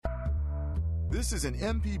This is an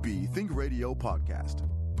MPB Think Radio podcast.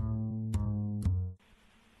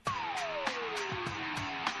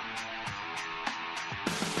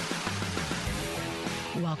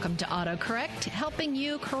 Welcome to AutoCorrect, helping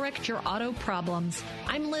you correct your auto problems.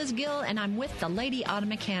 I'm Liz Gill, and I'm with the lady auto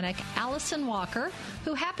mechanic, Allison Walker,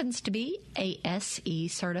 who happens to be ASE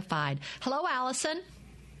certified. Hello, Allison.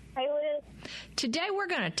 Hey, Liz. Today we're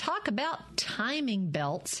going to talk about timing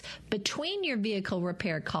belts between your vehicle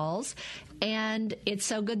repair calls. And it's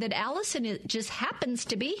so good that Allison just happens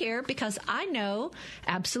to be here because I know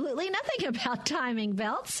absolutely nothing about timing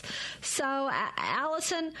belts. So,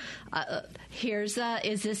 Allison,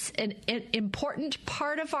 is this an important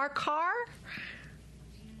part of our car?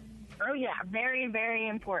 Oh, yeah. Very, very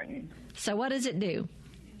important. So what does it do?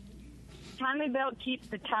 Timing belt keeps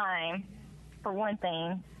the time, for one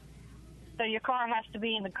thing. So your car has to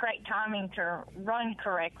be in the correct timing to run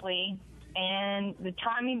correctly. And the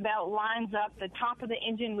timing belt lines up the top of the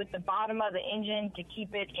engine with the bottom of the engine to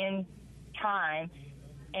keep it in time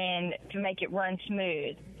and to make it run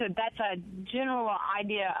smooth. So that's a general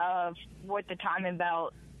idea of what the timing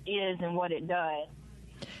belt is and what it does.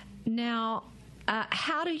 Now,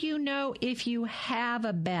 how do you know if you have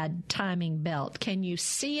a bad timing belt? Can you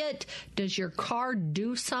see it? Does your car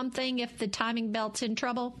do something if the timing belt's in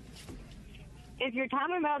trouble? If your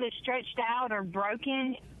timing belt is stretched out or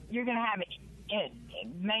broken, you're going to have a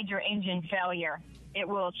major engine failure. It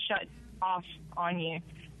will shut off on you.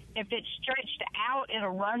 If it's stretched out, it'll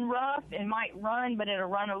run rough. It might run, but it'll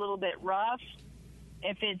run a little bit rough.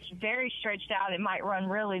 If it's very stretched out, it might run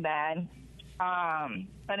really bad.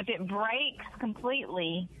 But if it breaks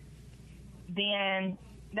completely, then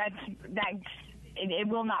it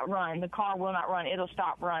will not run. The car will not run. It'll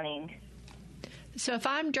stop running. So if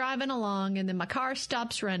I'm driving along and then my car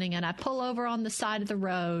stops running and I pull over on the side of the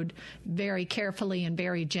road very carefully and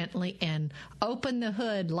very gently and open the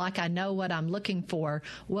hood like I know what I'm looking for,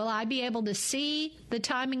 will I be able to see the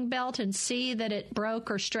timing belt and see that it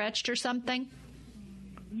broke or stretched or something?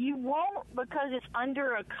 You won't, because it's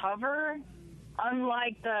under a cover.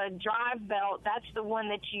 Unlike the drive belt, that's the one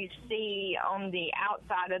that you see on the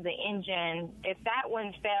outside of the engine. If that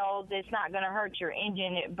one fails, it's not going to hurt your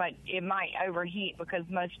engine, but it might overheat because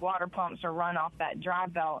most water pumps are run off that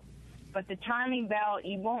drive belt. But the timing belt,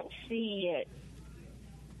 you won't see it.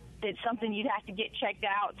 It's something you'd have to get checked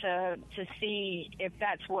out to see if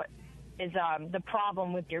that's what is the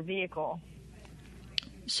problem with your vehicle.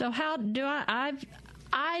 So how do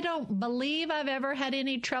I don't believe I've ever had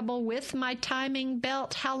any trouble with my timing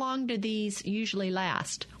belt. How long do these usually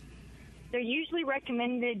last? They're usually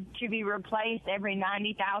recommended to be replaced every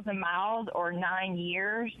 90,000 miles or 9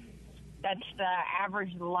 years. That's the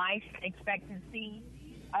average life expectancy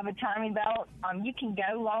of a timing belt. You can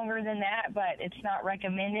go longer than that, but it's not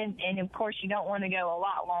recommended. And, of course, you don't want to go a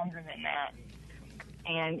lot longer than that.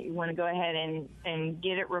 And you want to go ahead and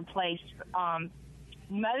get it replaced.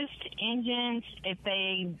 Most engines, if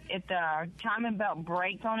the timing belt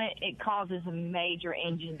breaks on it, it causes a major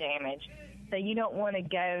engine damage. So you don't want to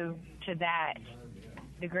go to that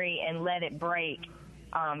degree and let it break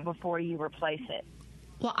before you replace it.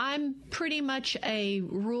 Well, I'm pretty much a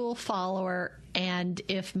rule follower, and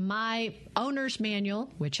if my owner's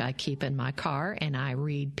manual, which I keep in my car and I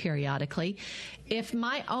read periodically, if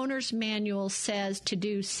my owner's manual says to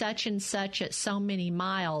do such and such at so many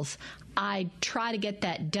miles, I try to get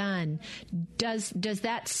that done. Does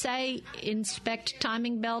that say inspect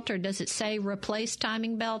timing belt, or does it say replace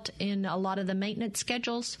timing belt in a lot of the maintenance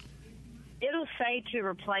schedules? It'll say to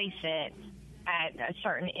replace it at a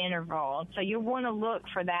certain interval. So you'll want to look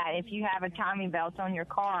for that if you have a timing belt on your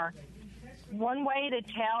car. One way to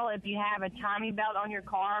tell if you have a timing belt on your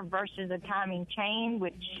car versus a timing chain,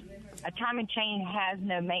 which a timing chain has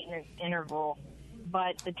no maintenance interval,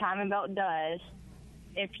 but the timing belt does.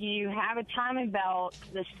 If you have a timing belt,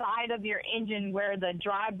 the side of your engine where the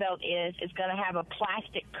drive belt is going to have a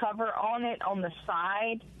plastic cover on it on the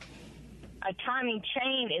side. A timing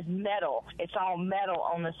chain is metal. It's all metal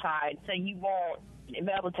on the side, so you won't be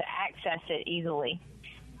able to access it easily.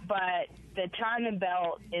 But the timing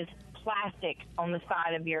belt is plastic on the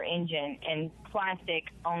side of your engine and plastic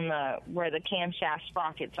on where the camshaft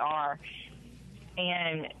sprockets are.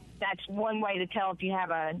 And that's one way to tell if you have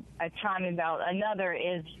a timing belt. Another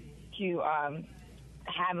is to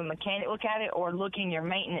have a mechanic look at it or look in your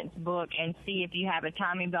maintenance book and see if you have a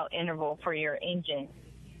timing belt interval for your engine.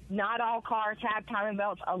 Not all cars have timing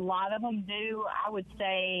belts. A lot of them do. I would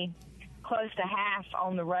say close to half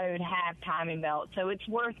on the road have timing belts. So it's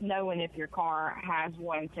worth knowing if your car has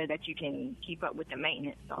one so that you can keep up with the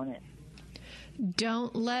maintenance on it.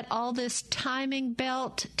 Don't let all this timing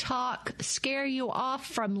belt talk scare you off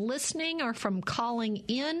from listening or from calling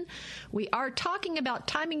in. We are talking about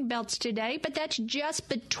timing belts today, but that's just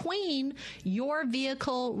between your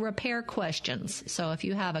vehicle repair questions. So if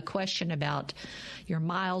you have a question about your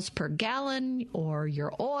miles per gallon or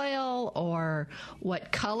your oil or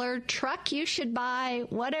what color truck you should buy,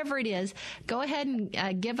 whatever it is, go ahead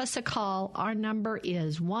and give us a call. Our number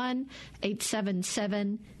is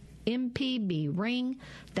 1-877-MPB-RING.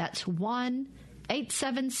 That's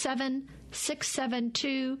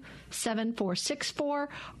 1-877-672-7464.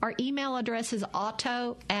 Our email address is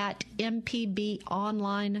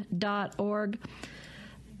auto@mpbonline.org.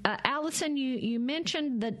 Allison, you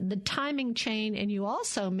mentioned the timing chain, and you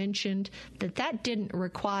also mentioned that didn't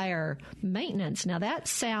require maintenance. Now, that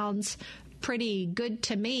sounds pretty good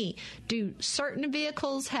to me. Do certain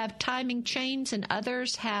vehicles have timing chains and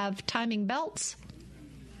others have timing belts?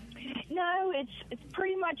 No, it's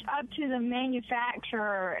pretty much up to the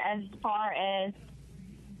manufacturer as far as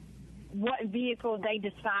what vehicle they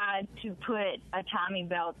decide to put a timing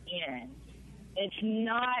belt in. It's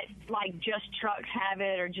not like just trucks have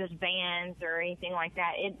it or just vans or anything like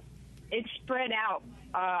that. It's spread out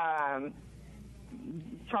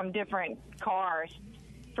from different cars.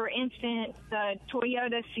 For instance, the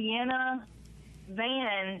Toyota Sienna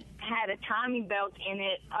van had a timing belt in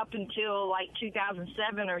it up until like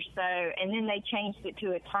 2007 or so, and then they changed it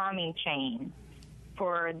to a timing chain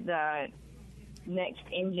for the next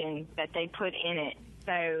engine that they put in it.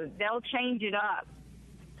 So they'll change it up.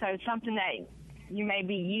 So something that you may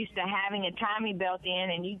be used to having a timing belt in,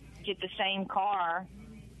 and you get the same car,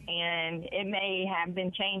 and it may have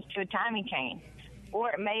been changed to a timing chain. Or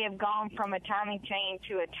it may have gone from a timing chain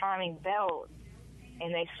to a timing belt,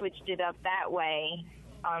 and they switched it up that way.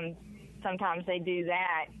 Sometimes they do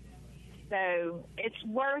that. So it's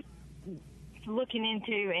worth looking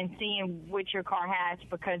into and seeing which your car has,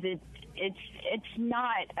 because it's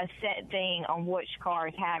not a set thing on which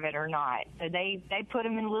cars have it or not. So they put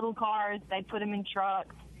them in little cars, they put them in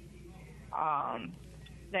trucks,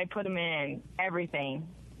 they put them in everything.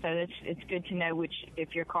 So it's good to know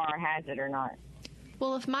if your car has it or not.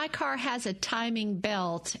 Well, if my car has a timing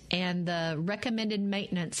belt and the recommended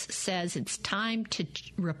maintenance says it's time to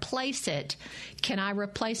replace it, can I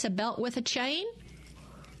replace a belt with a chain?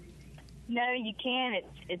 No, you can't.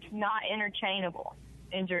 It's not interchangeable.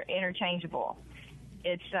 Interchangeable.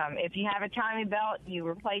 It's if you have a timing belt, you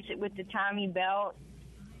replace it with the timing belt.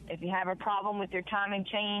 If you have a problem with your timing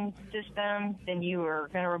chain system, then you are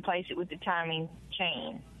going to replace it with the timing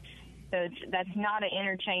chain. So that's not an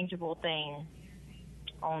interchangeable thing.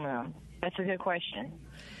 Oh no, that's a good question.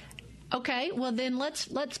 Okay, well then let's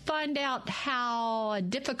find out how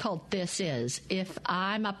difficult this is. If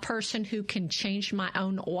I'm a person who can change my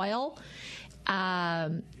own oil,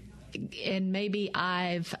 and maybe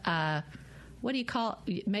I've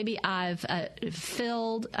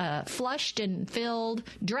flushed and filled,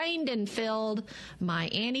 drained and filled my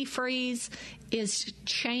antifreeze. Is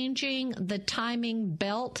changing the timing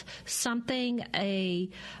belt something a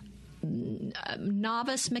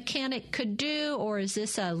novice mechanic could do, or is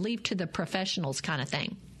this a leave to the professionals kind of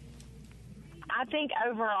thing? I think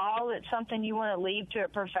overall it's something you want to leave to a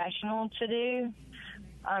professional to do.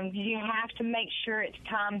 You have to make sure it's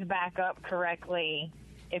timed back up correctly.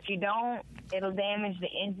 If you don't, it'll damage the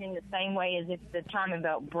engine the same way as if the timing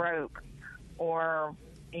belt broke. Or,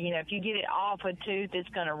 if you get it off a tooth, it's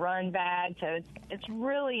going to run bad. So it's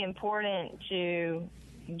really important to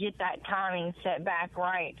get that timing set back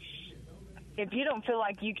right. If you don't feel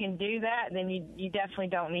like you can do that, then you definitely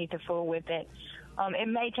don't need to fool with it. It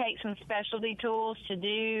may take some specialty tools to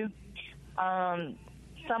do.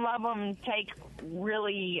 Some of them take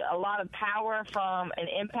really a lot of power from an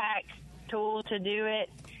impact tool to do it,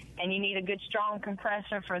 and you need a good strong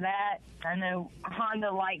compressor for that. I know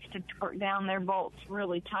Honda likes to torque down their bolts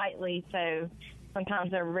really tightly, so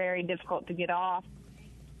sometimes they're very difficult to get off,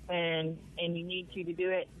 and you need to do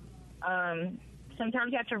it.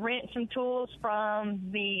 Sometimes you have to rent some tools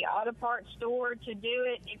from the auto parts store to do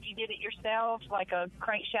it if you did it yourself, like a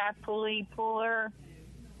crankshaft pulley puller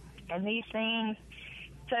and these things.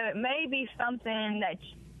 So it may be something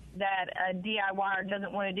that a DIYer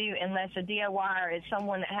doesn't want to do, unless a DIYer is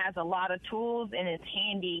someone that has a lot of tools and is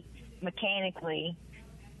handy mechanically,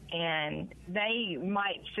 and they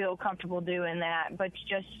might feel comfortable doing that. But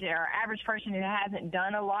just our average person who hasn't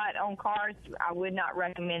done a lot on cars, I would not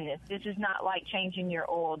recommend this. This is not like changing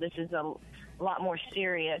your oil. This is a lot more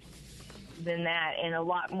serious than that, and a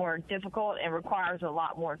lot more difficult, and requires a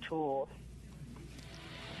lot more tools.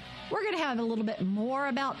 We're going to have a little bit more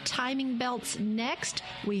about timing belts next.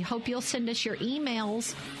 We hope you'll send us your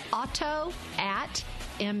emails,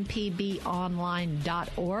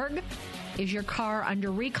 auto@mpbonline.org. Is your car under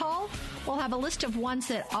recall? We'll have a list of ones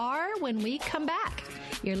that are when we come back.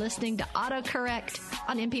 You're listening to AutoCorrect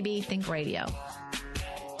on MPB Think Radio.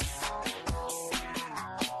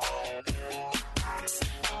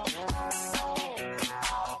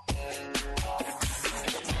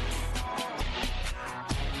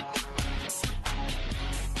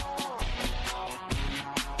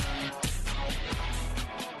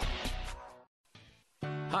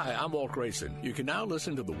 Hi, I'm Walt Grayson. You can now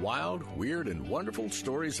listen to the wild, weird, and wonderful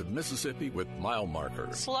stories of Mississippi with Mile Marker.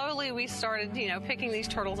 Slowly, we started, picking these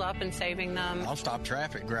turtles up and saving them. I'll stop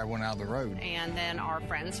traffic, grab one out of the road. And then our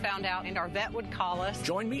friends found out, and our vet would call us.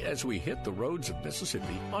 Join me as we hit the roads of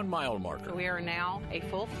Mississippi on Mile Marker. We are now a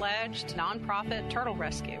full-fledged, nonprofit turtle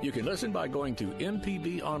rescue. You can listen by going to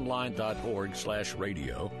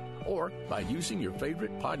mpbonline.org/radio or by using your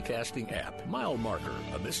favorite podcasting app, Mile Marker,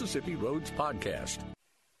 a Mississippi Roads podcast.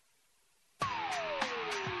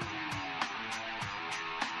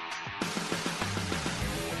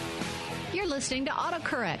 Listening to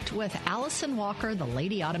AutoCorrect with Allison Walker, the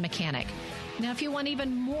Lady Auto Mechanic. Now, if you want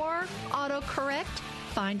even more AutoCorrect,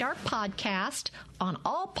 find our podcast on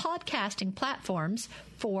all podcasting platforms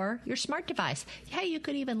for your smart device. Hey, you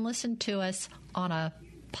could even listen to us on a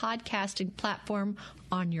podcasting platform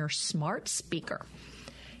on your smart speaker.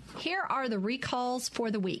 Here are the recalls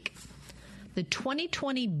for the week. The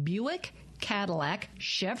 2020 Buick, Cadillac,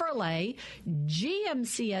 Chevrolet,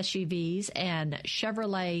 GMC SUVs, and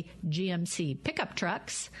Chevrolet GMC pickup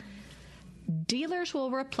trucks. Dealers will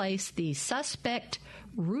replace the suspect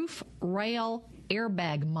roof rail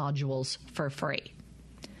airbag modules for free.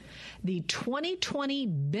 The 2020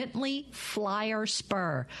 Bentley Flyer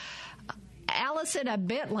Spur. Allison, a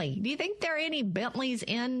Bentley. Do you think there are any Bentleys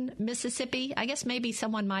in Mississippi? I guess maybe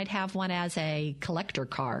someone might have one as a collector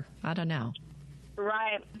car. I don't know.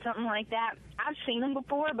 Right, something like that. I've seen them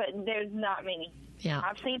before, but there's not many. Yeah.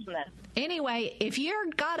 I've seen them. Anyway, if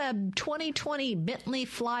you've got a 2020 Bentley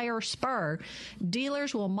Flyer Spur,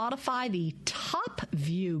 dealers will modify the top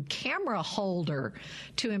view camera holder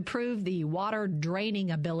to improve the water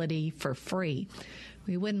draining ability for free.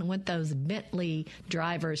 We wouldn't want those Bentley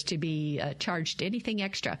drivers to be charged anything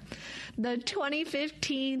extra. The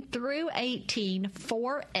 2015 through 18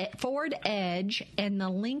 Ford Edge and the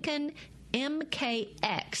Lincoln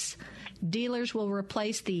MKX. Dealers will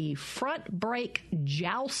replace the front brake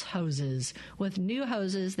joust hoses with new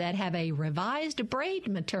hoses that have a revised braid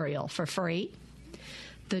material for free.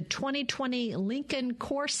 The 2020 Lincoln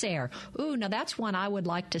Corsair. Ooh, now that's one I would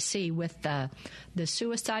like to see with the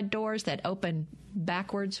suicide doors that open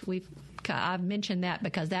backwards. I've mentioned that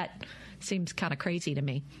because that seems kind of crazy to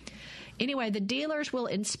me. Anyway, the dealers will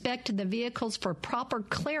inspect the vehicles for proper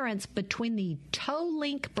clearance between the toe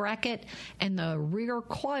link bracket and the rear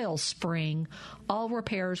coil spring. All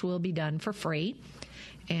repairs will be done for free.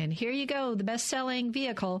 And here you go, the best-selling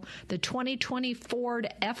vehicle, the 2020 Ford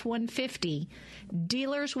F-150.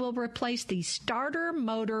 Dealers will replace the starter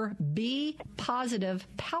motor B positive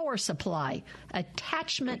power supply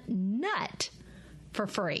attachment nut for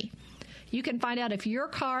free. You can find out if your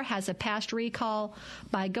car has a past recall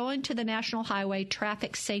by going to the National Highway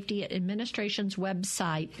Traffic Safety Administration's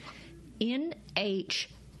website,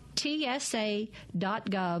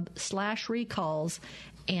 nhtsa.gov/recalls,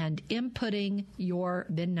 and inputting your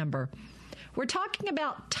VIN number. We're talking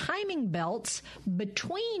about timing belts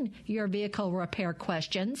between your vehicle repair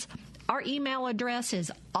questions. Our email address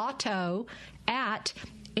is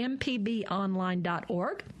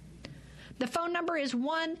auto@mpbonline.org. The phone number is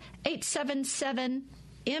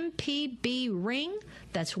 1-877-MPB-RING.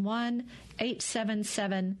 That's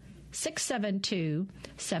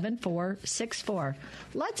 1-877-672-7464.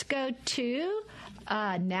 Let's go to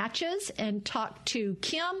Natchez and talk to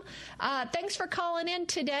Kim. Thanks for calling in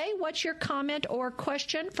today. What's your comment or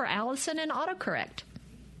question for Allison and AutoCorrect?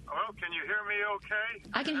 Hello, can you hear me okay?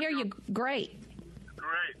 I can hear you great.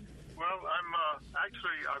 Great. Well,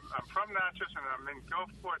 I'm from Natchez, and I'm in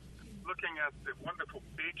Gulfport looking at the wonderful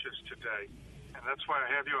beaches today, and that's why I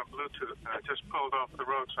have you on Bluetooth. And I just pulled off the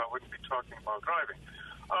road, so I wouldn't be talking about driving.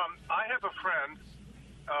 I have a friend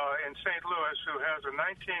in St. Louis who has a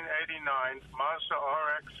 1989 Mazda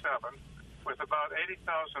RX-7 with about 80,000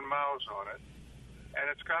 miles on it, and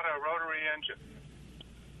it's got a rotary engine.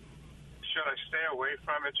 Should I stay away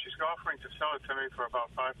from it? She's offering to sell it to me for about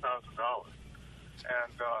 $5,000,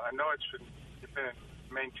 and I know it's been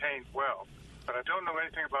maintained well, but I don't know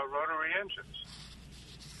anything about rotary engines.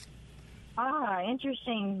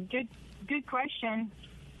 Interesting. Good question.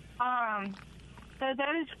 So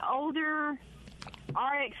those older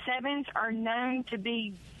RX-7s are known to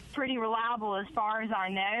be pretty reliable as far as I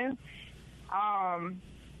know.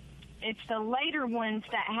 It's the later ones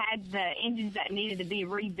that had the engines that needed to be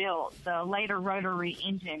rebuilt, the later rotary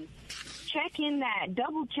engines.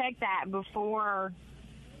 Double check that before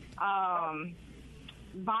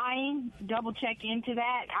buying. Double check into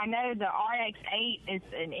that. I know the RX-8 is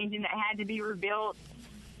an engine that had to be rebuilt,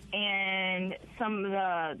 and some of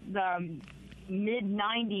the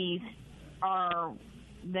mid-90s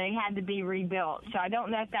they had to be rebuilt. So I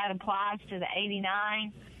don't know if that applies to the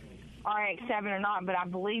 89 RX-7 or not, but I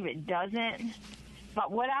believe it doesn't.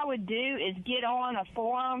 But what I would do is get on a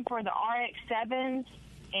forum for the RX-7s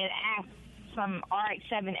and ask some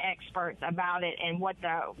RX-7 experts about it and what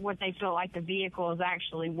they feel like the vehicle is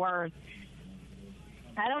actually worth.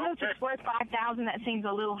 I don't know if it's worth $5,000. That seems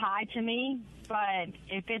a little high to me, but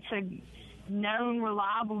if it's a known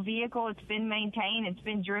reliable vehicle, it's been maintained, it's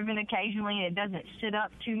been driven occasionally, and it doesn't sit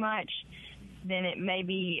up too much, then it may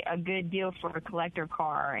be a good deal for a collector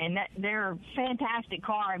car. And they're a fantastic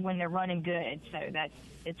car when they're running good, so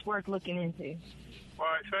it's worth looking into. Well,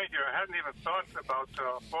 I thank you. I hadn't even thought about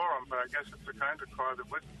a forum, but I guess it's the kind of car that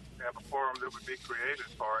would have a forum that would be created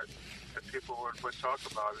for it, that people would talk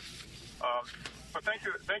about it. But thank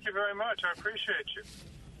you very much. I appreciate you.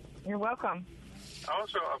 You're welcome.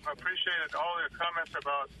 Also, I've appreciated all your comments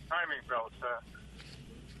about timing belts.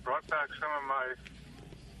 Brought back some of my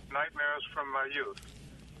nightmares from my youth.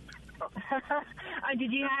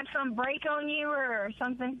 Did you have some break on you or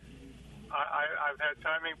something? I've had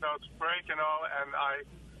timing belts break and all, and I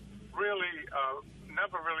really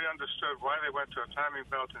never really understood why they went to a timing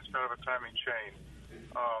belt instead of a timing chain.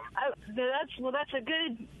 That's a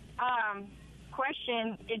good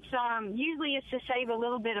question. It's usually it's to save a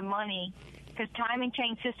little bit of money because timing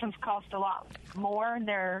chain systems cost a lot more.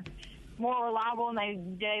 They're more reliable and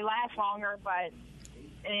they last longer, but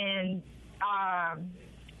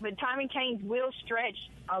timing chains will stretch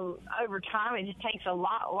over time. It just takes a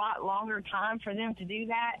lot longer time for them to do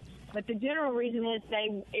that. But the general reason is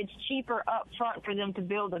it's cheaper up front for them to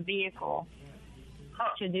build a vehicle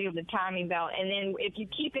to do the timing belt. And then if you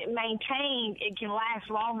keep it maintained, it can last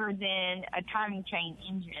longer than a timing chain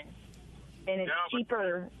engine. And it's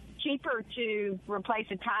cheaper to replace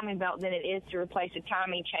a timing belt than it is to replace a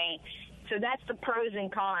timing chain. So that's the pros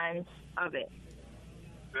and cons of it.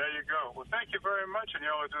 There you go. Well, thank you very much, and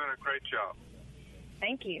y'all are doing a great job.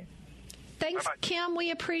 Thank you. Thanks, Bye-bye. Kim. We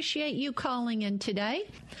appreciate you calling in today.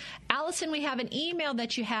 Allison, we have an email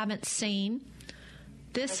that you haven't seen.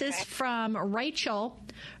 This is from Rachel.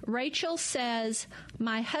 Rachel says,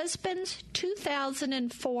 my husband's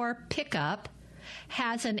 2004 pickup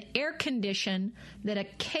has an air condition that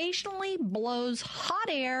occasionally blows hot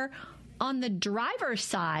air on the driver's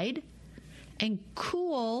side and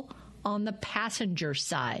cool on the passenger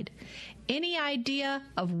side. Any idea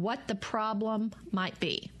of what the problem might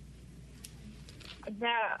be?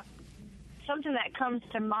 Something that comes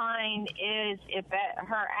to mind is if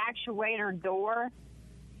her actuator door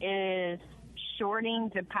is shorting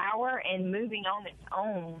the power and moving on its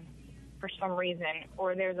own for some reason,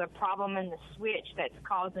 or there's a problem in the switch that's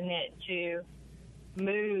causing it to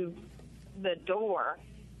move the door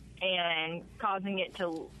and causing it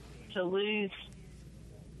to lose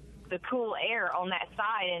the cool air on that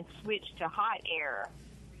side and switch to hot air.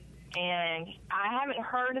 And I haven't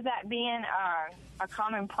heard of that being a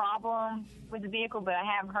common problem with the vehicle, but I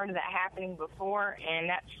have heard of that happening before, and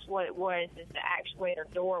that's what it was, is the actuator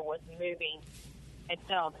door was moving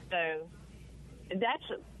itself. So that's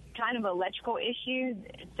kind of an electrical issue.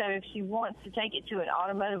 So if she wants to take it to an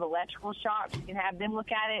automotive electrical shop, she can have them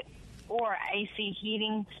look at it, or AC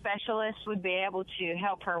heating specialist would be able to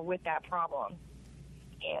help her with that problem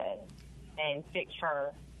and fix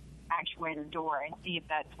her actuator door and see if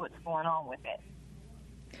that's what's going on with it.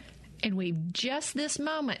 And we've just this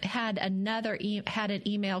moment had had an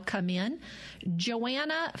email come in.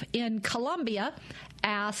 Joanna in Columbia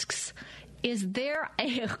asks, is there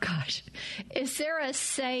a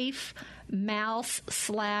safe mouse/rat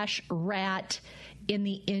in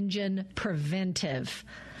the engine preventive?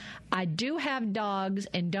 I do have dogs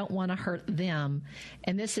and don't want to hurt them.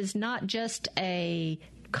 And this is not just a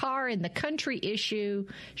car in the country issue.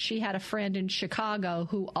 She had a friend in Chicago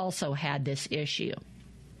who also had this issue.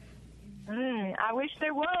 I wish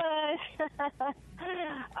there was.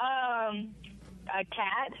 A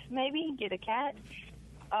cat, maybe? Get a cat.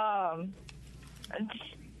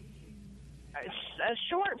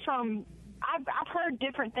 Short from, I've heard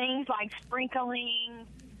different things like sprinkling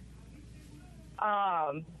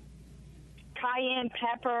cayenne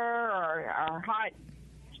pepper or hot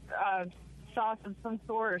sauce of some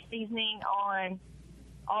sort or seasoning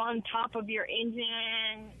on top of your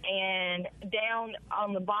engine and down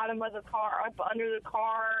on the bottom of the car, up under the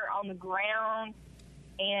car, on the ground,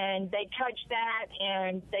 and they touch that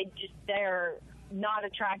and they're not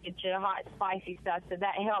attracted to hot, spicy stuff, so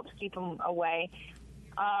that helps keep them away.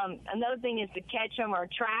 Another thing is to catch them or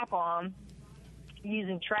trap them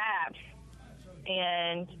using traps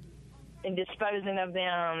and disposing of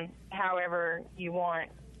them however you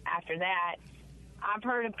want after that. I've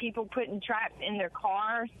heard of people putting traps in their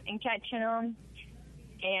cars and catching them,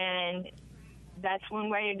 and that's one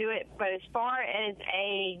way to do it. But as far as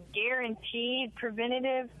a guaranteed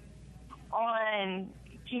preventative on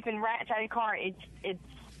keeping rats out of your car, it's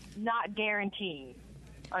not guaranteed,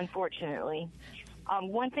 unfortunately.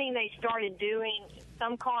 One thing they started doing,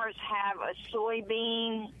 some cars have a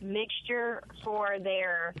soybean mixture for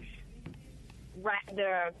the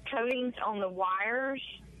coatings on the wires,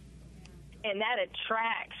 and that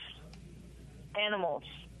attracts animals.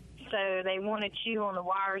 So they want to chew on the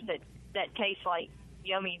wires that taste like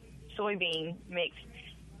yummy soybean mix.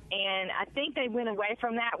 And I think they went away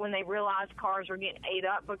from that when they realized cars were getting ate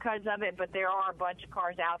up because of it, but there are a bunch of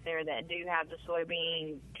cars out there that do have the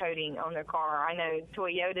soybean coating on their car. I know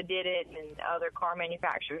Toyota did it and other car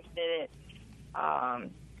manufacturers did it.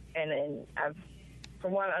 And then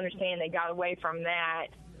from what I understand, they got away from that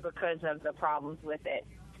because of the problems with it.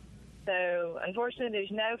 So, unfortunately,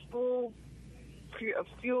 there's no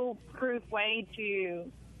fuel-proof way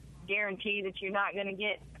to guarantee that you're not going to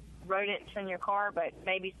get rodents in your car, but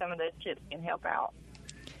maybe some of those tips can help out.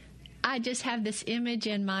 I just have this image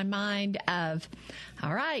in my mind of,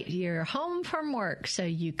 all right, you're home from work, so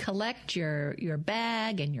you collect your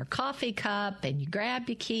bag and your coffee cup, and you grab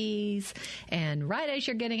your keys, and right as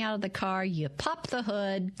you're getting out of the car, you pop the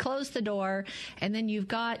hood, close the door, and then you've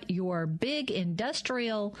got your big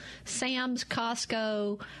industrial Sam's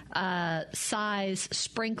Costco size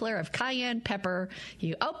sprinkler of cayenne pepper.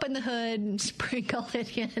 You open the hood and sprinkle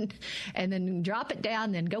it in, and then drop it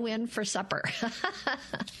down, then go in for supper.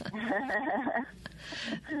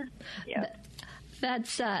 Yeah.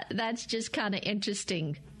 That's just kind of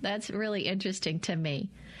interesting. That's really interesting to me.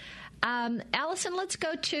 Allison, let's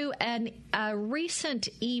go to a recent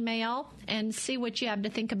email and see what you have to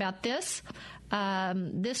think about this.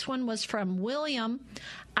 This one was from William.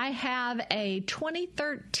 I have a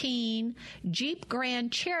 2013 Jeep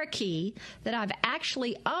Grand Cherokee that I've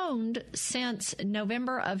actually owned since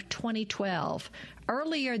November of 2012.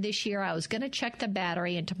 Earlier this year, I was going to check the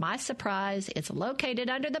battery, and to my surprise, it's located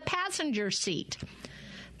under the passenger seat.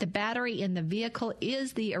 The battery in the vehicle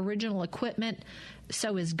is the original equipment,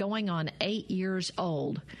 so is going on 8 years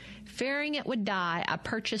old. Fearing it would die, I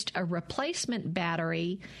purchased a replacement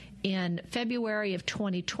battery in February of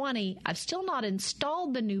 2020. I've still not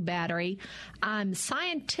installed the new battery. I'm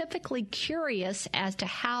scientifically curious as to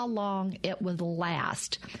how long it would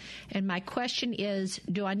last. And my question is,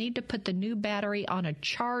 do I need to put the new battery on a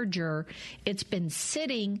charger? It's been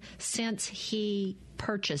sitting since he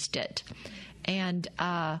purchased it. And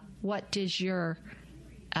what is your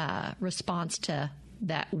response to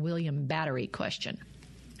that William battery question?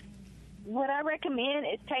 What I recommend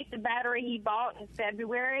is take the battery he bought in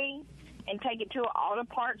February and take it to an auto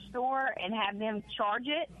parts store and have them charge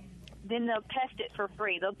it. Then they'll test it for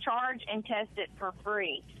free. They'll charge and test it for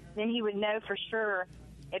free. Then he would know for sure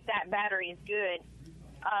if that battery is good.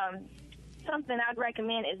 Something I'd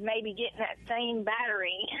recommend is maybe getting that same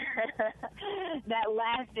battery that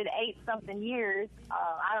lasted 8-something years.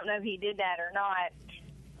 I don't know if he did that or not,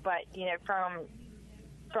 but,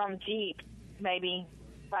 from Jeep, maybe.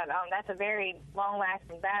 But that's a very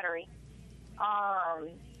long-lasting battery.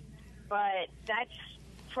 But that's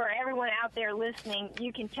for everyone out there listening.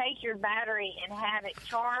 You can take your battery and have it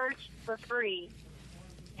charged for free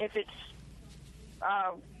if it's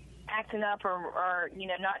acting up or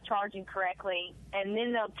not charging correctly, and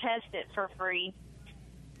then they'll test it for free.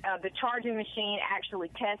 The charging machine actually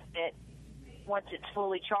tests it once it's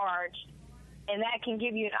fully charged. And that can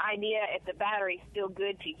give you an idea if the battery's still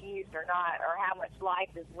good to use or not, or how much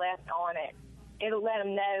life is left on it. It'll let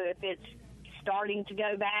them know if it's starting to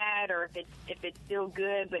go bad or if it's still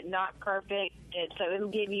good but not perfect. So it'll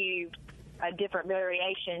give you different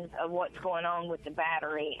variations of what's going on with the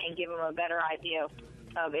battery and give them a better idea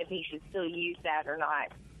of if he should still use that or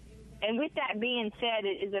not. And with that being said,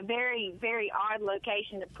 it is a very, very odd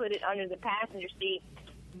location to put it under the passenger seat.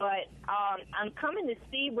 But I'm coming to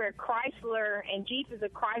see where Chrysler, and Jeep is a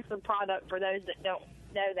Chrysler product for those that don't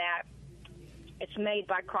know that. It's made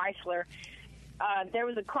by Chrysler. There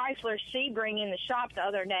was a Chrysler Sebring in the shop the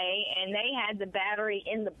other day, and they had the battery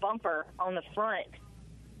in the bumper on the front.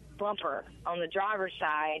 bumper on the driver's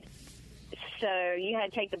side, so you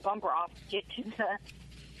had to take the bumper off to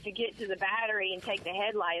get to the battery and take the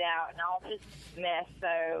headlight out and all this mess.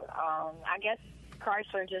 So I guess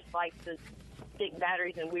Chrysler just likes to stick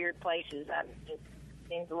batteries in weird places. That just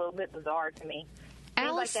seems a little bit bizarre to me.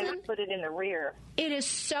 Allison, like they would put it in the rear. It is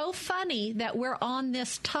so funny that we're on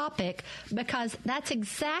this topic because that's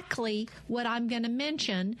exactly what I'm going to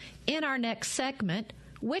mention in our next segment,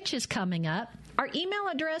 which is coming up. Our email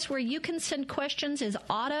address where you can send questions is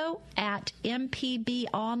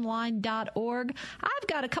auto@mpbonline.org. I've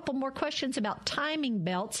got a couple more questions about timing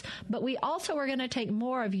belts, but we also are going to take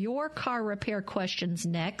more of your car repair questions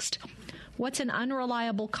next. What's an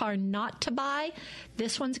unreliable car not to buy?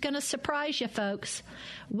 This one's going to surprise you, folks.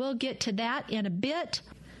 We'll get to that in a bit.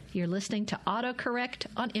 You're listening to AutoCorrect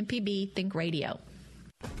on MPB Think Radio.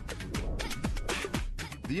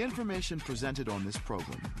 The information presented on this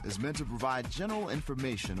program is meant to provide general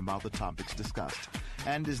information about the topics discussed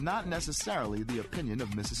and is not necessarily the opinion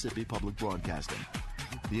of Mississippi Public Broadcasting.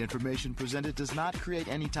 The information presented does not create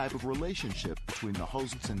any type of relationship between the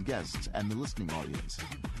hosts and guests and the listening audience.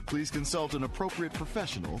 Please consult an appropriate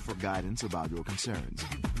professional for guidance about your concerns.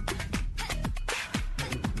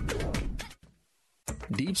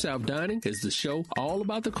 Deep South Dining is the show all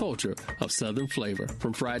about the culture of Southern flavor,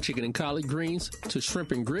 from fried chicken and collard greens to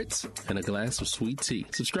shrimp and grits and a glass of sweet tea.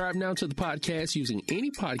 Subscribe now to the podcast using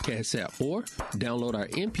any podcast app or download our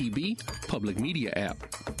MPB Public Media app.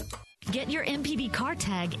 Get your MPB car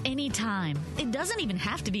tag anytime. It doesn't even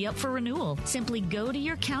have to be up for renewal. Simply go to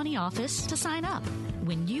your county office to sign up.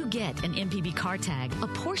 When you get an MPB car tag, a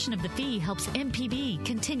portion of the fee helps MPB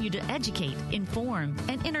continue to educate, inform,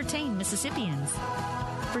 and entertain Mississippians.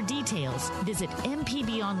 For details, visit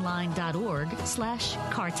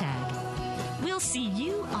mpbonline.org/cartag. We'll see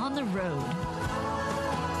you on the road.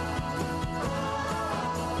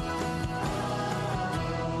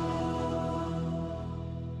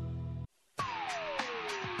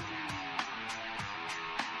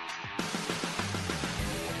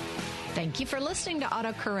 Thank you for listening to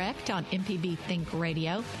AutoCorrect on MPB Think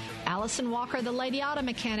Radio. Allison Walker, the Lady Auto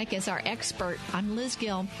Mechanic, is our expert. I'm Liz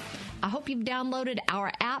Gill. I hope you've downloaded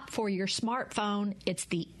our app for your smartphone. It's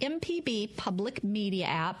the MPB Public Media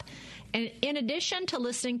app. And in addition to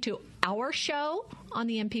listening to our show on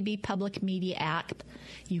the MPB Public Media app,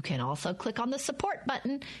 you can also click on the support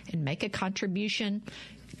button and make a contribution.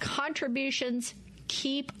 Contributions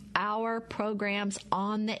keep our programs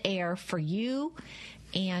on the air for you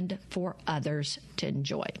and for others to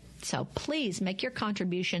enjoy. So please make your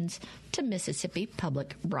contributions to Mississippi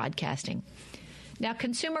Public Broadcasting. Now,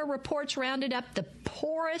 Consumer Reports rounded up the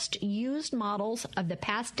poorest used models of the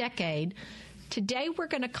past decade. Today, we're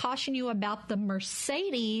going to caution you about the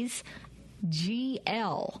Mercedes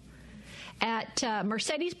GL. At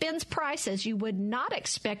Mercedes-Benz prices, you would not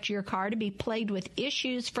expect your car to be plagued with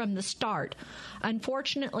issues from the start.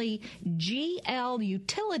 Unfortunately, GL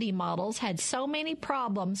utility models had so many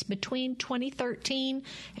problems between 2013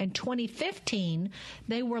 and 2015,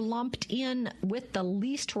 they were lumped in with the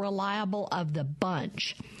least reliable of the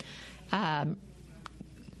bunch.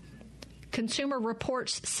 Consumer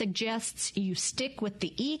Reports suggests you stick with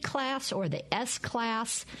the E-Class or the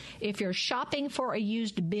S-Class if you're shopping for a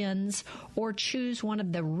used Benz, or choose one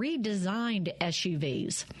of the redesigned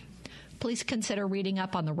SUVs. Please consider reading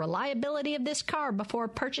up on the reliability of this car before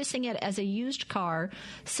purchasing it as a used car,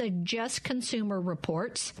 suggests Consumer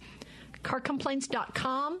Reports.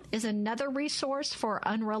 CarComplaints.com is another resource for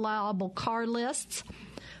unreliable car lists.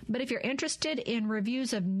 But if you're interested in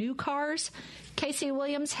reviews of new cars, Casey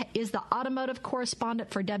Williams is the automotive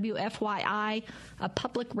correspondent for WFYI, a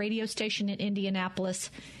public radio station in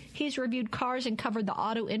Indianapolis. He's reviewed cars and covered the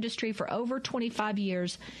auto industry for over 25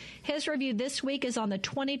 years. His review this week is on the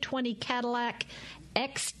 2020 Cadillac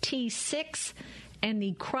XT6 and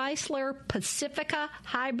the Chrysler Pacifica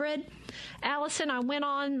Hybrid. Allison, I went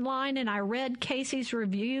online and I read Casey's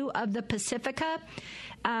review of the Pacifica,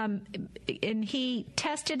 and he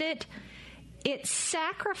tested it. It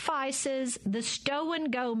sacrifices the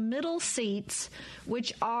stow-and-go middle seats,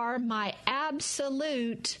 which are my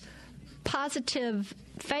absolute positive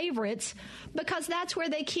favorites, because that's where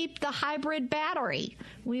they keep the hybrid battery.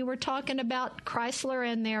 We were talking about Chrysler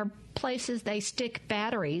and their places they stick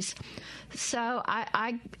batteries. So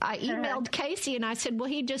I emailed Casey and I said, well,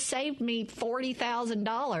 he just saved me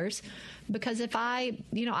 $40,000, because if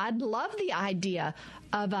I'd love the idea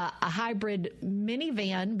of a hybrid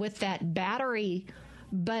minivan with that battery,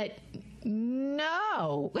 but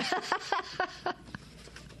no.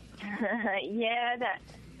 Yeah,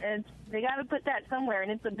 They got to put that somewhere,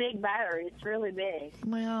 and it's a big battery. It's really big.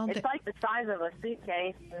 Well, it's like the size of a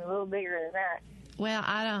suitcase, and a little bigger than that. Well,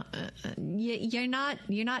 I don't. You're not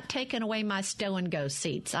taking away my stow and go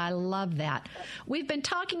seats. I love that. We've been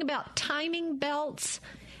talking about timing belts.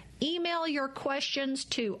 Email your questions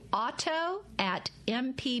to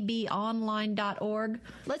auto@mpbonline.org.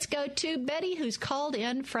 Let's go to Betty, who's called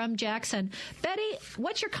in from Jackson. Betty,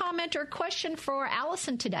 what's your comment or question for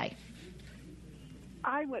Allison today?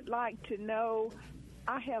 I would like to know,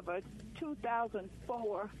 I have a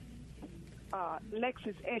 2004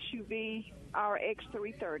 Lexus SUV RX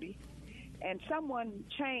 330, and someone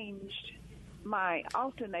changed my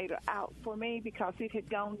alternator out for me because it had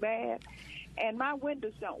gone bad, and my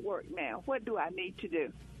windows don't work now. What do I need to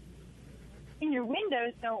do? And your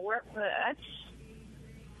windows don't work, but that's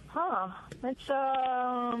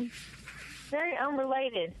very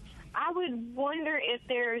unrelated. I would wonder if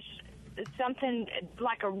there's something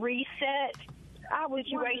like a reset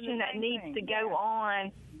situation that needs to go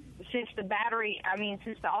on since the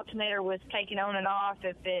since the alternator was taken on and off.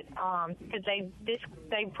 If it, because they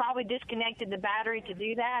probably disconnected the battery to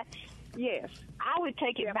do that. Yes, I would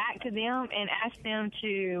take it back to them and ask them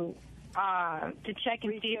to check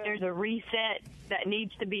and see if there's a reset that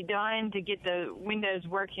needs to be done to get the windows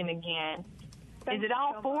working again. Is it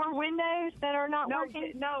all four windows that are not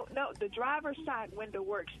working? No, the driver's side window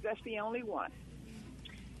works. That's the only one.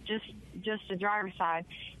 Just the driver's side.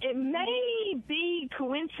 It may be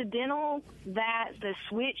coincidental that the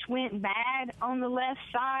switch went bad on the left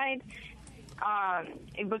side,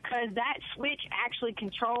 because that switch actually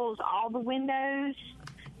controls all the windows,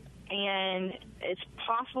 and it's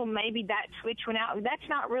possible maybe that switch went out. That's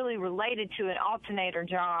not really related to an alternator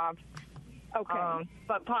job. Okay.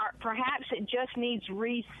 But perhaps it just needs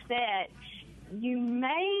reset. You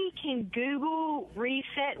can Google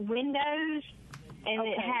reset windows, and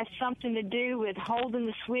it has something to do with holding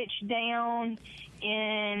the switch down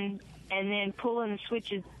and then pulling the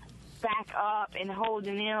switches back up and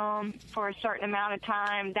holding them for a certain amount of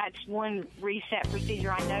time. That's one reset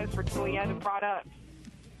procedure I know for Toyota products.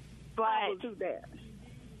 But I will do that.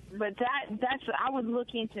 But that's I would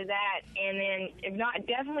look into that, and then if not,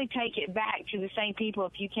 definitely take it back to the same people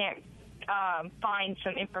if you can't find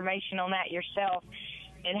some information on that yourself,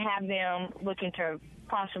 and have them look into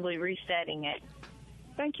possibly resetting it.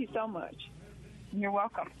 Thank you so much. You're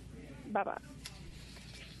welcome. Bye-bye.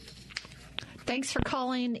 Thanks for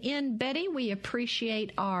calling in, Betty. We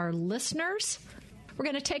appreciate our listeners. We're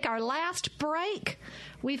going to take our last break.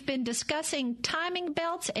 We've been discussing timing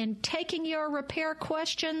belts and taking your repair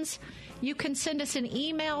questions. You can send us an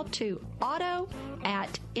email to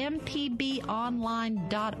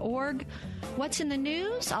auto@mpbonline.org. What's in the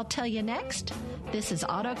news? I'll tell you next. This is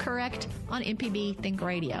AutoCorrect on MPB Think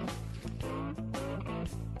Radio.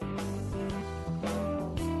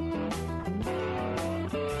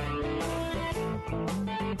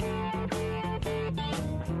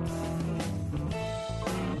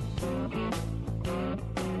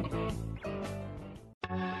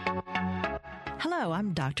 Hello,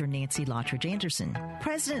 I'm Dr. Nancy Lottridge Anderson,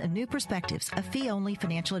 president of New Perspectives, a fee-only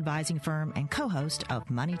financial advising firm and co-host of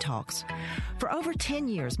Money Talks. For over 10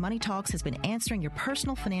 years, Money Talks has been answering your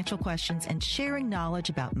personal financial questions and sharing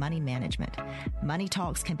knowledge about money management. Money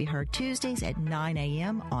Talks can be heard Tuesdays at 9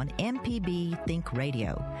 a.m. on MPB Think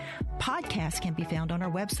Radio. Podcasts can be found on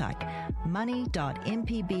our website,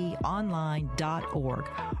 money.mpbonline.org,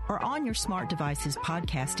 or on your smart device's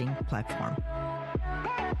podcasting platform.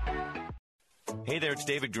 Hey there, it's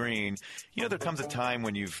David Green. You know, there comes a time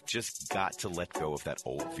when you've just got to let go of that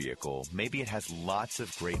old vehicle. Maybe it has lots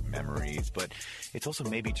of great memories, but it's also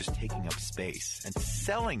maybe just taking up space. And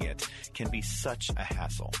selling it can be such a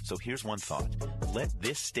hassle. So here's one thought. Let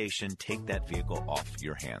this station take that vehicle off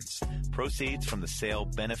your hands. Proceeds from the sale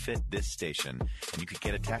benefit this station, and you could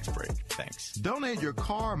get a tax break. Thanks. Donate your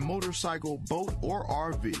car, motorcycle, boat, or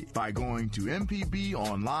RV by going to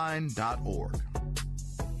mpbonline.org.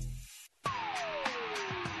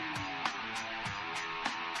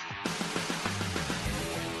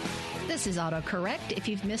 This is AutoCorrect. If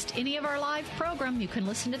you've missed any of our live program, you can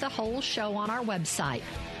listen to the whole show on our website,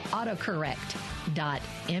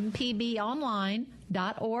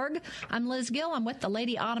 autocorrect.mpbonline.org. I'm Liz Gill. I'm with the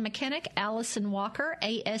Lady Auto Mechanic, Allison Walker,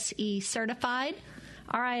 ASE certified.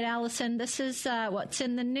 All right, Allison, this is what's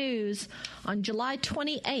in the news. On July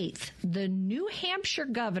 28th, the New Hampshire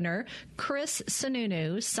Governor, Chris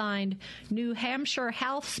Sununu, signed New Hampshire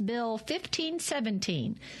House Bill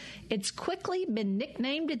 1517. It's quickly been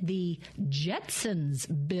nicknamed the Jetsons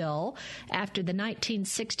Bill after the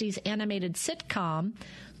 1960s animated sitcom.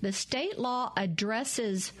 The state law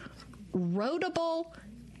addresses roadable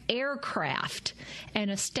aircraft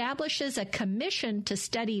and establishes a commission to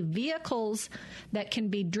study vehicles that can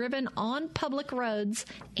be driven on public roads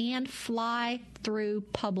and fly through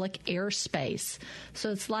public airspace.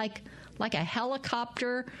 So it's like a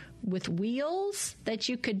helicopter with wheels that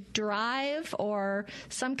you could drive, or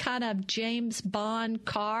some kind of James Bond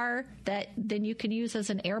car that then you can use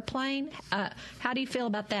as an airplane. How do you feel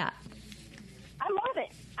about that? I love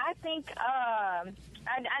it. I think I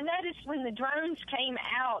noticed when the drones came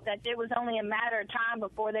out that it was only a matter of time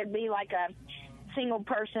before there'd be like a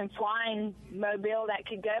single-person flying mobile that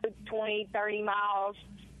could go 20, 30 miles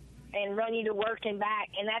and run you to work and back,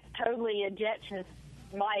 and that's totally a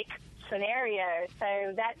Jetsons-like scenario. So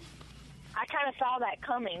I kind of saw that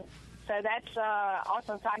coming. So that's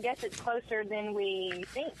awesome. So I guess it's closer than we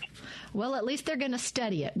think. Well, at least they're going to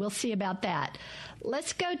study it. We'll see about that.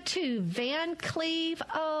 Let's go to Van Cleve.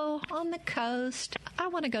 Oh, on the coast. I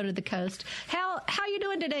want to go to the coast. How you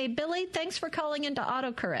doing today, Billy? Thanks for calling into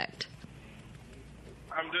AutoCorrect.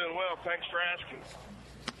 I'm doing well. Thanks for asking.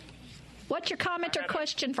 What's your comment or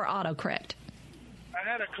question for AutoCorrect? I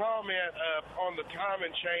had a comment on the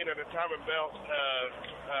timing chain and the timing belt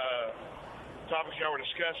topic y'all were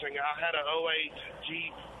discussing. I had an 08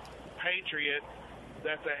 Jeep Patriot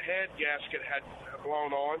that the head gasket had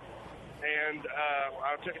blown on, and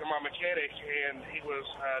I took it to my mechanic, and he was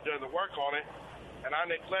doing the work on it, and I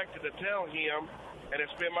neglected to tell him, and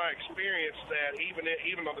it's been my experience that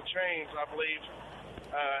even on the chains, I believe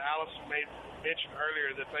Allison mentioned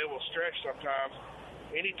earlier that they will stretch sometimes.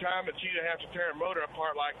 Anytime that you have to tear a motor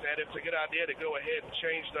apart like that, it's a good idea to go ahead and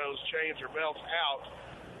change those chains or belts out,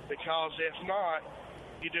 because if not,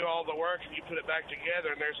 you do all the work and you put it back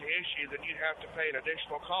together and there's an issue, then you have to pay an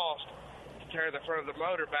additional cost to tear the front of the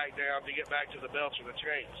motor back down to get back to the belts or the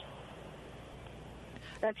chains.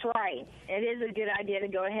 That's right. It is a good idea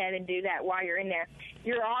to go ahead and do that while you're in there.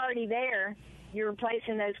 You're already there. You're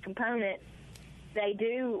replacing those components. They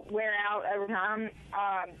do wear out over time.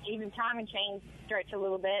 Even timing chains stretch a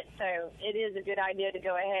little bit, so it is a good idea to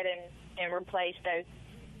go ahead and replace those.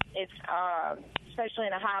 It's especially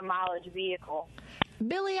in a high-mileage vehicle.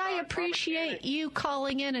 Billy, I appreciate you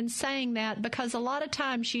calling in and saying that, because a lot of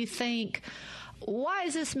times you think, why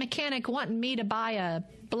is this mechanic wanting me to buy a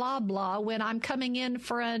blah blah when I'm coming in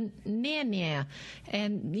for a nya?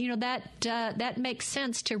 And that makes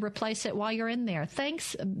sense to replace it while you're in there.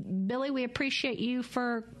 Thanks, Billy. We appreciate you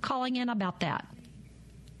for calling in about that.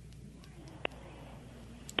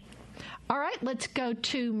 All right, let's go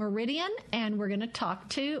to Meridian, and we're going to talk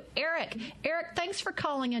to Eric. Eric, thanks for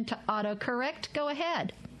calling into AutoCorrect. Go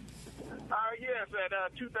ahead. Yes, that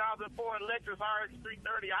 2004 Lexus RX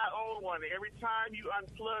 330, I own one. Every time you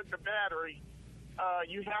unplug the battery,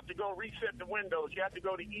 you have to go reset the windows. You have to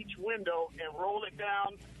go to each window and roll it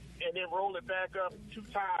down and then roll it back up 2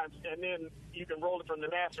 times, and then you can roll it from the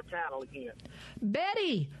master panel again.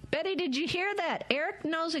 Betty, did you hear that? Eric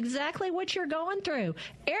knows exactly what you're going through.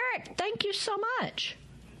 Eric, thank you so much.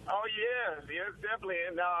 Oh, yes, definitely.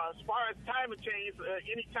 And as far as timing chains,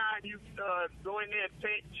 anytime you go in there and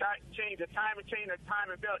change the timing chain or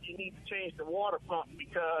timing belt, you need to change the water pump,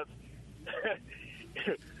 because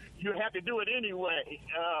you have to do it anyway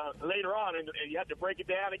later on, and you have to break it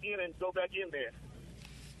down again and go back in there.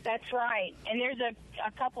 That's right. And there's a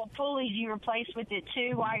couple of pulleys you replace with it,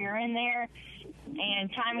 too, while you're in there,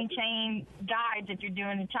 and timing chain guides if you're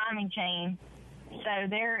doing the timing chain. So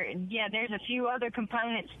there's a few other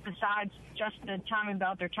components besides just the timing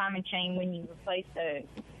belt or timing chain when you replace those.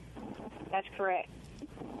 That's correct.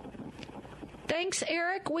 Thanks,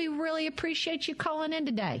 Eric. We really appreciate you calling in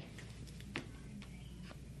today.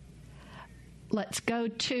 Let's go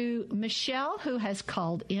to Michelle, who has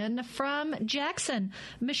called in from Jackson.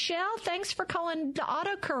 Michelle, thanks for calling to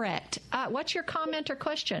AutoCorrect. What's your comment or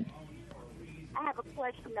question? I have a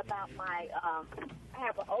question about my, I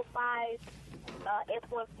have an 05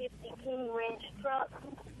 F-150 King Ranch truck,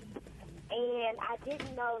 and I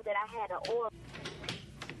didn't know that I had an oil.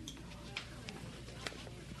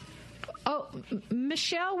 Oh,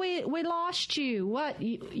 Michelle, we lost you. What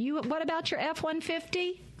what about your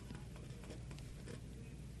F-150?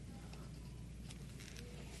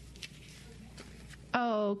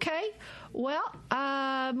 Okay. Well,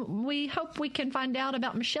 we hope we can find out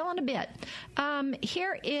about Michelle in a bit.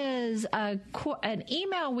 Here is an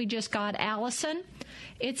email we just got, Allison.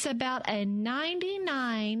 It's about a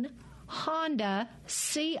 99 Honda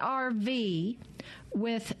CR-V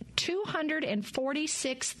with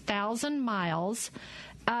 246,000 miles.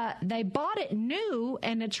 They bought it new,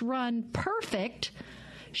 and it's run perfect.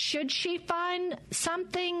 should she find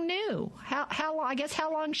something new?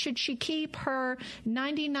 How long should she keep her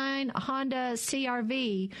 99 Honda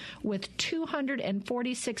CR-V with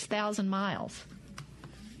 246,000 miles?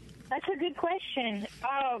 That's a good question.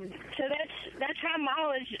 So that's high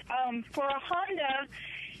mileage. For a Honda,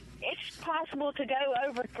 it's possible to go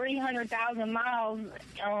over 300,000 miles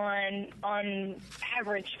on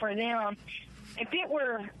average for them. If it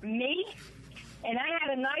were me and I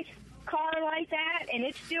had a nice car like that and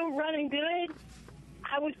it's still running good,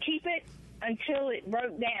 I would keep it until it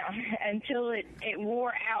broke down, until it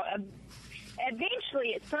wore out.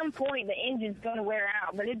 Eventually, at some point, the engine's going to wear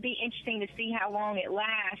out, but it'd be interesting to see how long it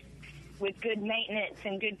lasts with good maintenance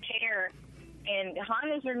and good care. And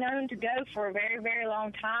Hondas are known to go for a very, very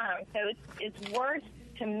long time. So it's worth,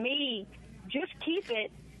 to me, just keep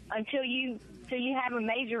it until you have a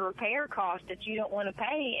major repair cost that you don't want to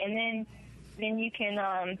pay, and then you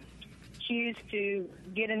can choose to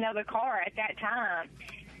get another car at that time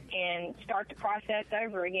and start the process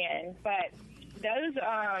over again. But those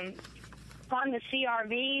Honda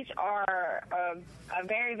CR-Vs are a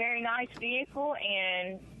very, very nice vehicle,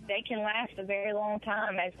 and they can last a very long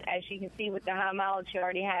time, as you can see with the high mileage it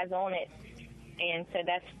already has on it. And so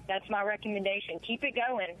that's my recommendation. Keep it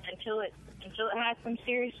going until it has some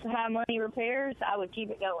serious high money repairs. I would keep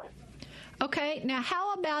it going. Okay, now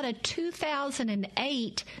how about a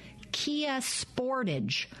 2008 Kia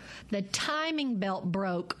Sportage? The timing belt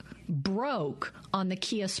broke on the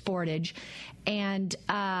Kia Sportage, and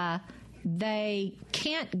they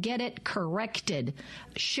can't get it corrected.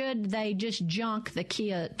 Should they just junk the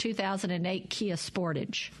 2008 Kia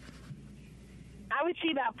Sportage? I would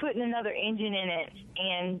see about putting another engine in it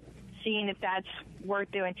and seeing if that's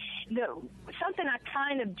worth doing. Something I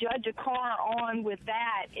kind of judge a car on with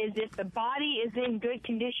that is if the body is in good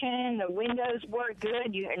condition, the windows work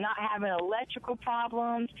good, you're not having electrical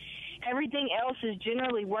problems, everything else is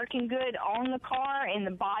generally working good on the car, and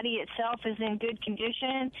the body itself is in good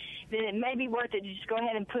condition, then it may be worth it to just go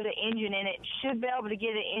ahead and put an engine in it. Should be able to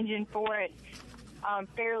get an engine for it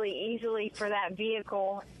fairly easily for that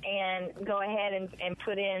vehicle, and go ahead and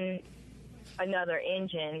put in another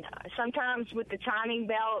engine. Sometimes with the timing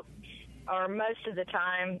belt, or most of the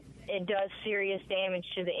time, it does serious damage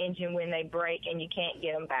to the engine when they break and you can't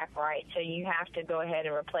get them back right. So you have to go ahead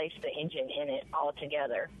and replace the engine in it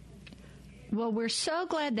altogether. Well, we're so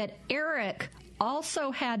glad that Eric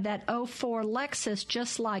also had that 04 Lexus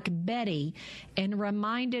just like Betty, and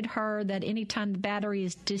reminded her that anytime the battery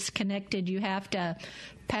is disconnected, you have to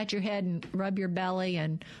pat your head and rub your belly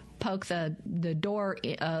and poke the door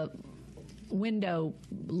window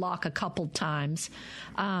lock a couple times.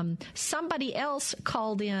 Somebody else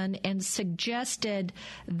called in and suggested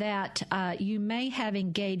that you may have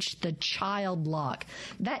engaged the child lock.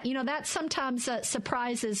 That sometimes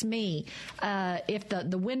surprises me. If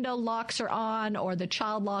the window locks are on or the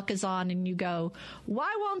child lock is on, and you go,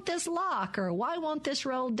 why won't this lock, or why won't this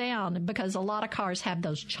roll down? Because a lot of cars have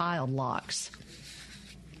those child locks.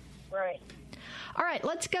 Right. All right,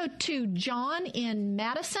 let's go to John in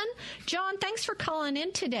Madison. John, thanks for calling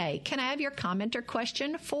in today. Can I have your comment or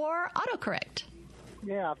question for AutoCorrect?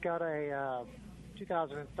 Yeah, I've got a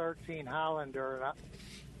 2013 Highlander,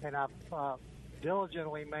 and I've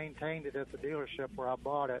diligently maintained it at the dealership where I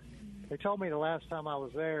bought it. They told me the last time I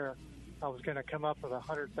was there I was going to come up with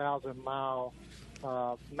 100,000-mile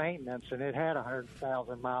maintenance, and it had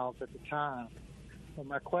 100,000 miles at the time. Well,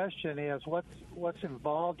 my question is, what's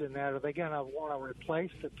involved in that? Are they going to want to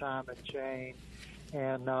replace the timing chain?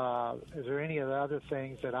 And is there any of the other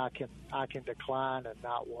things that I can decline and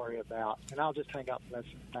not worry about? And I'll just hang up and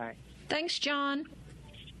listen. Thanks. Thanks, John.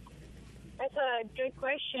 That's a good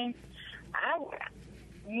question.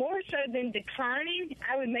 More so than declining,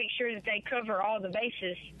 I would make sure that they cover all the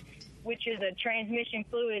bases, which is a transmission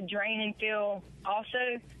fluid, drain and fill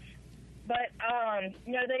also. But,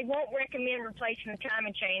 they won't recommend replacing the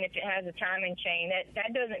timing chain if it has a timing chain.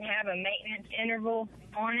 That doesn't have a maintenance interval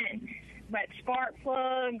on it. But spark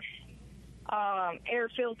plugs, air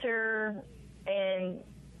filter, and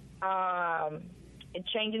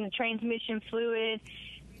changing the transmission fluid,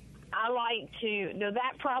 I like to, though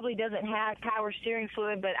that probably doesn't have power steering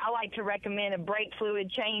fluid, but I like to recommend a brake fluid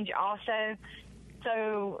change also.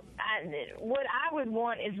 So what I would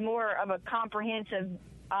want is more of a comprehensive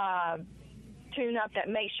tune-up that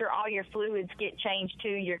makes sure all your fluids get changed too.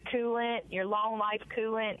 Your coolant, your long-life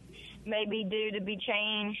coolant may be due to be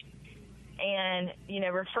changed, and,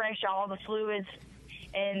 refresh all the fluids,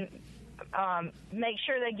 and make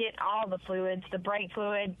sure they get all the fluids, the brake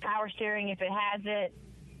fluid, power steering if it has it,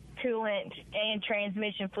 coolant, and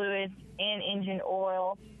transmission fluid, and engine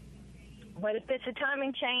oil. But if it's a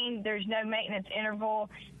timing chain, there's no maintenance interval.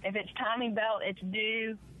 If it's timing belt, it's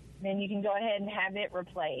due, then you can go ahead and have it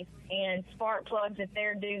replaced. And spark plugs, if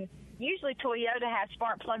they're due, usually Toyota has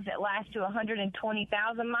spark plugs that last to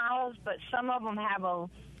 120,000 miles, but some of them have a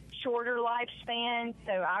shorter lifespan,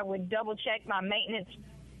 so I would double check my maintenance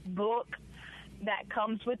book that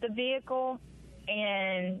comes with the vehicle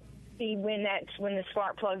and see when the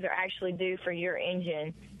spark plugs are actually due for your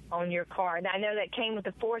engine on your car. And I know that came with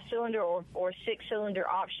a 4-cylinder or 6-cylinder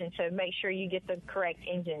option, so make sure you get the correct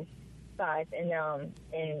engine size.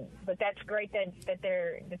 But that's great that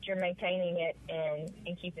you're maintaining it and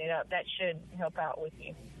keeping it up. That should help out with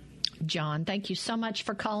you. John, thank you so much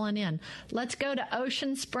for calling in. Let's go to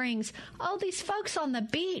Ocean Springs. Oh, these folks on the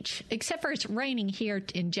beach, except for it's raining here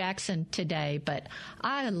in Jackson today, but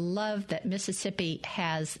I love that Mississippi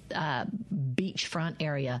has a beachfront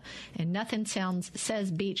area, and nothing says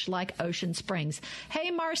beach like Ocean Springs. Hey,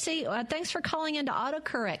 Marcy, thanks for calling into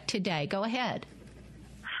AutoCorrect today. Go ahead.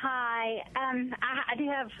 Hi. I do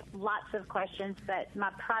have lots of questions, but my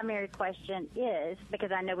primary question is,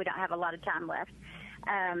 because I know we don't have a lot of time left,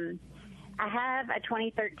 I have a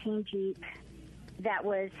 2013 Jeep that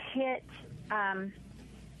was hit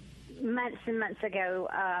months and months ago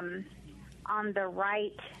on the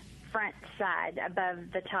right front side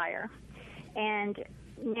above the tire. And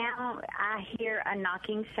now I hear a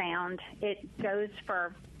knocking sound. It goes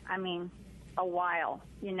for, a while,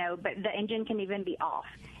 but the engine can even be off,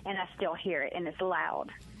 and I still hear it, and it's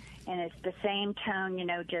loud. And it's the same tone,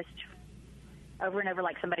 just over and over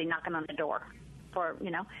like somebody knocking on the door for,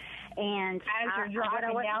 And as you're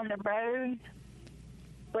driving down the road?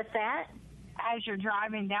 What's that? As you're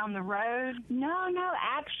driving down the road? No,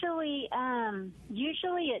 actually,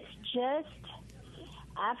 usually it's just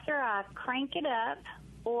after I crank it up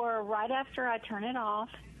or right after I turn it off,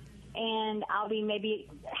 and I'll be maybe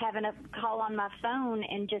having a call on my phone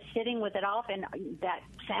and just sitting with it off, and that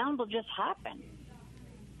sound will just happen.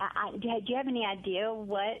 Do you have any idea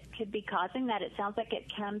what could be causing that? It sounds like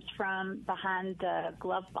it comes from behind the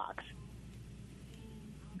glove box.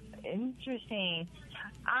 Interesting.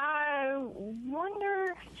 I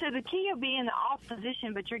wonder, so the key will be in the off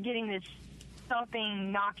position, but you're getting this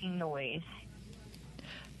thumping, knocking noise.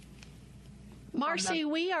 Marcy,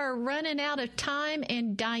 we are running out of time,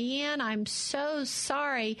 and Diane, I'm so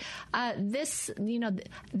sorry. This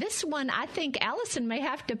one, I think Allison may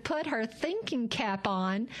have to put her thinking cap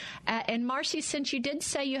on. And Marcy, since you did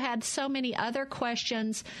say you had so many other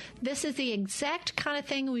questions, this is the exact kind of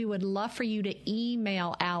thing we would love for you to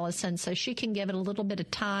email Allison so she can give it a little bit of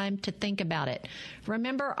time to think about it.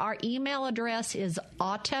 Remember, our email address is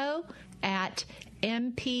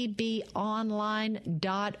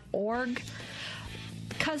auto@mpbonline.org.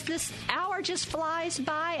 Because this hour just flies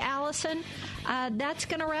by, Allison. That's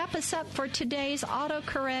going to wrap us up for today's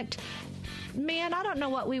AutoCorrect. Man, I don't know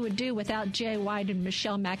what we would do without Jay White and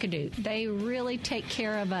Michelle McAdoo. They really take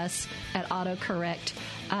care of us at AutoCorrect,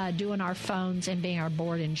 doing our phones and being our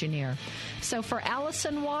board engineer. So for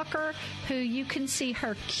Allison Walker, who you can see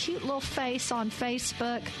her cute little face on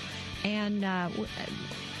Facebook, and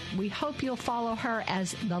we hope you'll follow her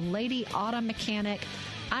as the Lady Auto Mechanic.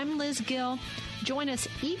 I'm Liz Gill. Join us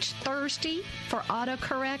each Thursday for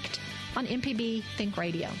AutoCorrect on MPB Think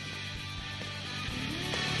Radio.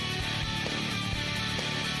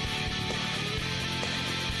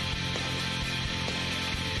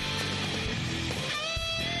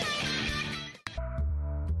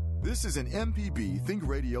 This is an MPB Think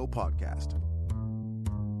Radio podcast.